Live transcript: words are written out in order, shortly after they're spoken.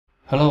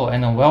Hello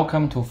and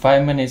welcome to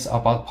 5 Minutes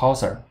About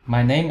Pulsar.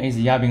 My name is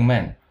Yabing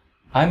Man.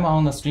 I'm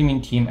on the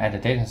streaming team at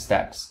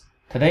DataStax.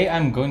 Today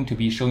I'm going to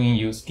be showing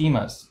you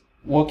schemas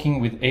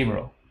working with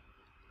Avro.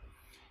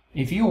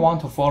 If you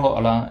want to follow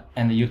along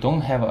and you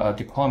don't have a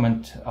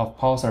deployment of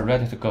Pulsar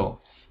ready to go,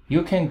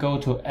 you can go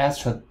to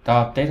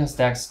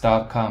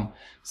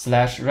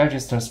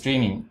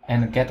extra.datastax.com/register-streaming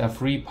and get a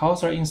free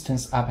Pulsar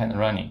instance up and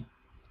running.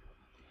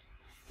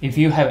 If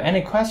you have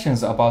any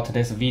questions about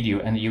today's video,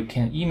 and you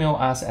can email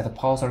us at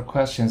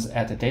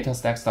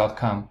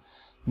pulsarquestions@datastax.com,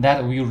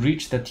 that will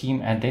reach the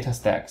team at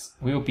DataStax.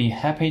 We'll be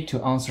happy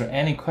to answer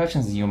any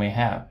questions you may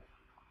have.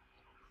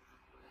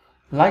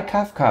 Like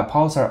Kafka,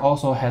 Pulsar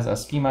also has a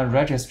schema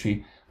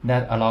registry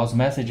that allows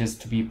messages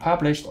to be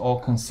published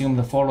or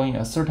consumed following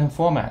a certain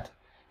format,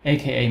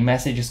 aka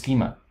message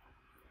schema.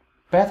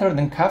 Better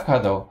than Kafka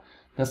though,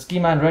 the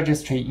schema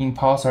registry in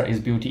Pulsar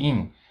is built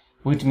in,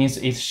 which means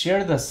it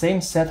shares the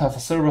same set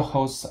of server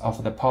hosts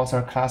of the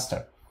Pulsar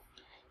cluster.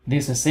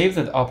 This saves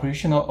the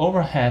operational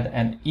overhead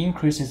and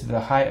increases the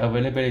high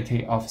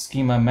availability of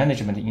schema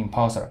management in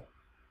Pulsar.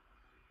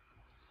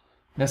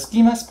 The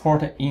schema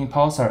support in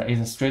Pulsar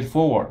is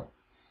straightforward.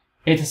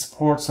 It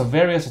supports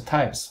various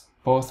types,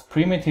 both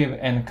primitive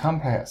and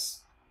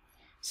complex,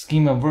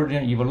 schema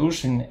version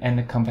evolution,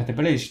 and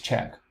compatibility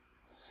check.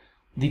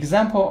 The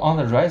example on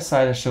the right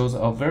side shows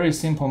a very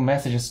simple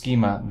message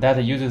schema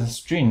that uses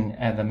string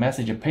as the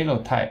message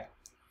payload type.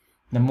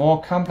 The more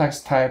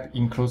complex type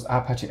includes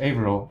Apache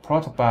Avro,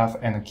 protobuf,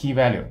 and key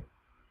value.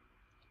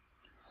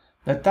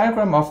 The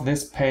diagram of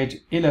this page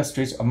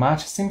illustrates a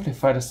much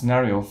simplified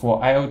scenario for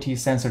IoT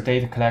sensor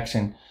data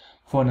collection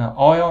for an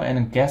oil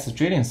and gas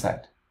drilling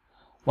site.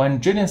 One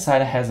drilling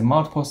site has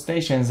multiple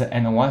stations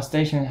and one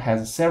station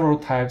has several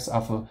types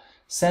of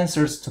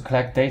sensors to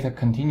collect data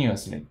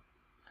continuously.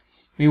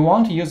 We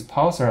want to use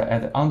Pulsar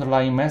as the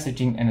underlying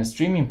messaging and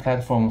streaming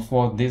platform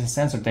for this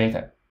sensor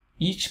data.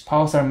 Each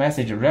Pulsar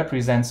message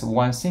represents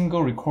one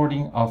single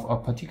recording of a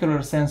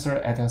particular sensor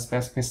at a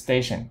specific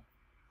station.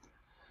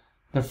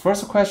 The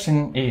first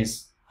question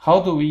is,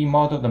 how do we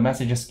model the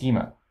message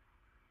schema?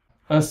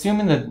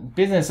 Assuming the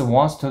business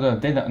wants to do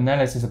data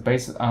analysis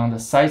based on the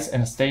sites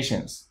and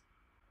stations.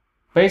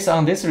 Based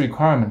on this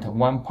requirement,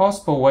 one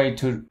possible way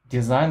to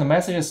design the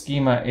message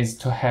schema is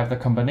to have the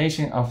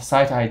combination of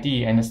site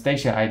ID and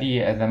station ID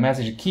as the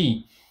message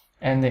key,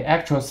 and the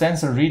actual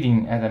sensor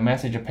reading as the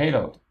message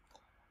payload.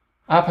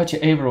 Apache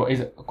Avro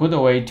is a good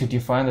way to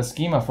define the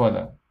schema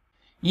further.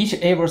 Each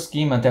Avro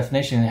schema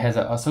definition has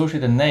an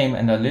associated name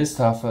and a list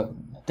of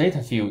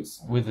data fields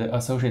with the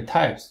associated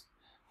types.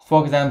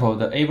 For example,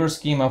 the Avro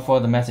schema for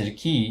the message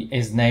key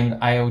is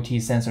named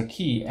IoT sensor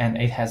key, and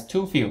it has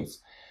two fields,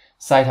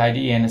 site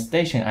ID and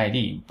station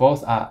ID.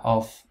 Both are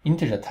of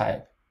integer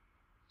type.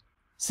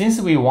 Since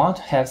we want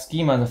to have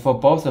schemas for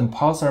both the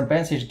Pulsar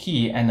message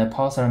key and the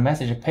Pulsar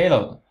message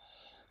payload,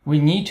 we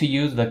need to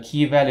use the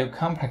key value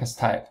complex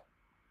type.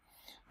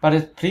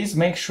 But please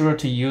make sure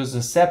to use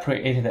the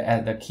separated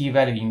as the key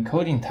value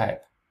encoding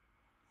type.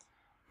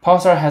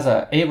 Pulsar has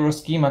an Avro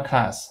schema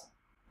class.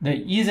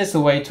 The easiest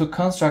way to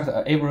construct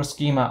an Avro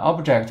schema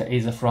object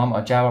is from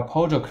a Java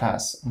Podjo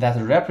class that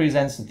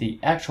represents the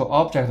actual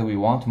object we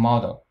want to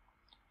model.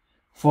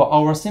 For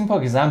our simple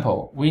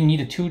example, we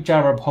need two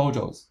Java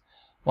Podjos,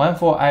 one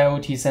for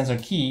IoT sensor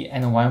key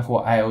and one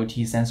for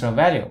IoT sensor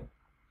value.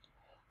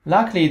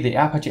 Luckily, the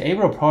Apache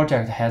Avro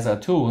project has a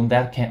tool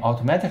that can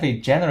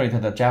automatically generate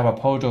the Java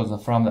Podjos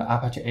from the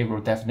Apache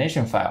Avro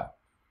definition file.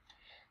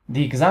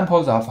 The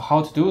examples of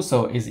how to do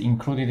so is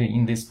included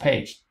in this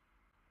page.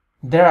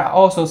 There are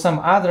also some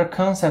other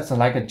concepts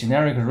like a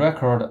generic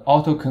record,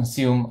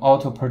 auto-consume,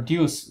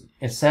 auto-produce,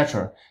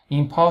 etc.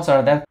 in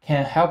Pulsar that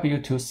can help you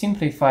to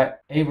simplify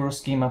Avro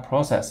schema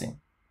processing.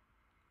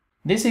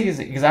 This is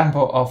an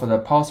example of the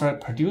Pulsar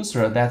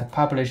producer that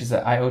publishes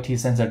the IoT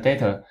sensor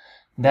data,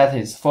 that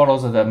is,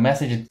 follows the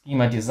message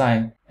schema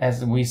design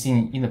as we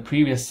seen in the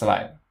previous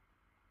slide.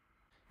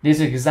 This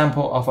is an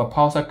example of a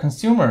Pulsar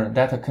consumer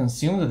that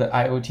consumes the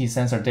IoT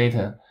sensor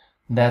data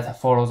that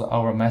follows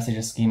our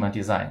message schema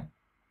design.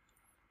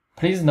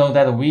 Please note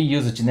that we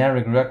use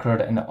generic record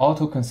and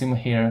auto-consume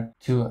here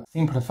to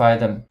simplify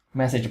the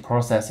message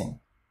processing.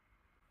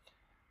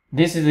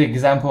 This is the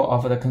example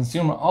of the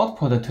consumer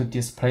output to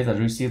display the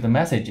received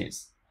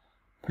messages.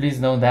 Please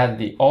note that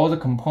all the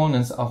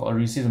components of a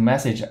received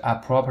message are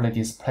properly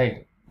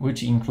displayed,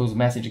 which includes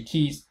message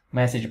keys,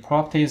 message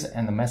properties,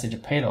 and the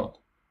message payload.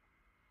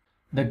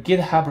 The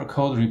GitHub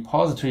code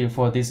repository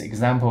for this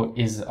example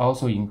is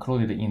also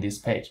included in this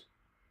page.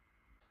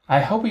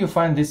 I hope you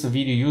find this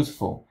video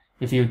useful.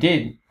 If you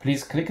did,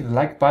 please click the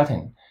like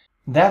button.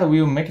 That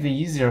will make it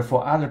easier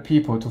for other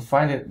people to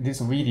find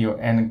this video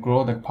and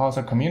grow the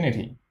Pulsar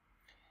community.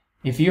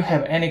 If you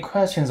have any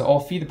questions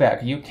or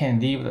feedback, you can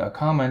leave a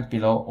comment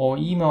below or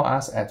email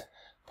us at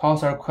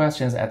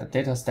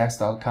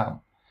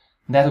pulsarquestions@datastax.com.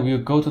 That will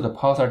go to the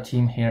Pulsar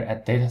team here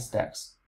at DataStax.